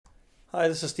Hi,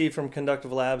 this is Steve from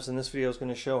Conductive Labs, and this video is going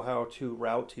to show how to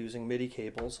route using MIDI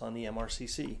cables on the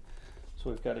MRCC. So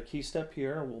we've got a key step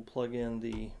here. We'll plug in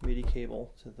the MIDI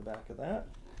cable to the back of that,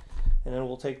 and then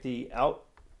we'll take the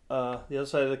other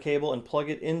side of the cable and plug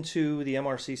it into the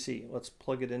MRCC. Let's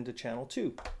plug it into channel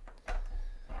 2.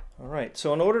 All right,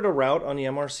 so in order to route on the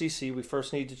MRCC, we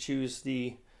first need to choose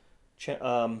the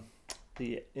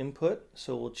input.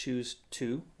 So we'll choose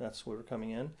 2. That's where we're coming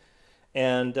in,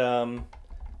 and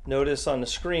notice on the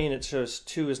screen it shows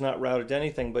 2 is not routed to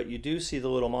anything, but you do see the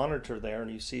little monitor there,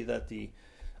 and you see that the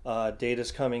data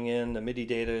is coming in, the MIDI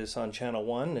data is on channel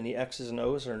 1, and the X's and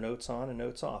O's are notes on and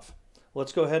notes off.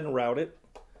 Let's go ahead and route it.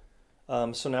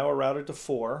 So now we're routed to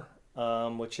 4,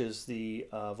 which is the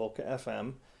Volca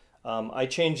FM. I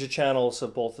changed the channels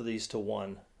of both of these to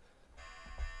 1.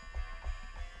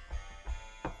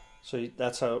 So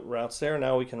that's how it routes there.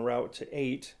 Now we can route to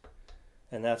 8,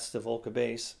 and that's the Volca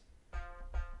bass.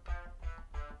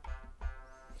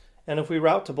 And if we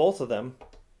route to both of them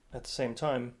at the same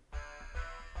time,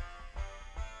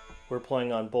 we're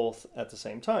playing on both at the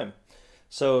same time.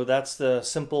 So that's the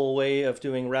simple way of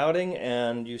doing routing,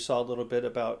 and you saw a little bit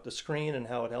about the screen and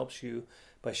how it helps you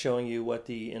by showing you what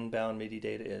the inbound MIDI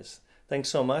data is. Thanks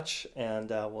so much, and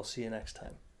we'll see you next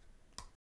time.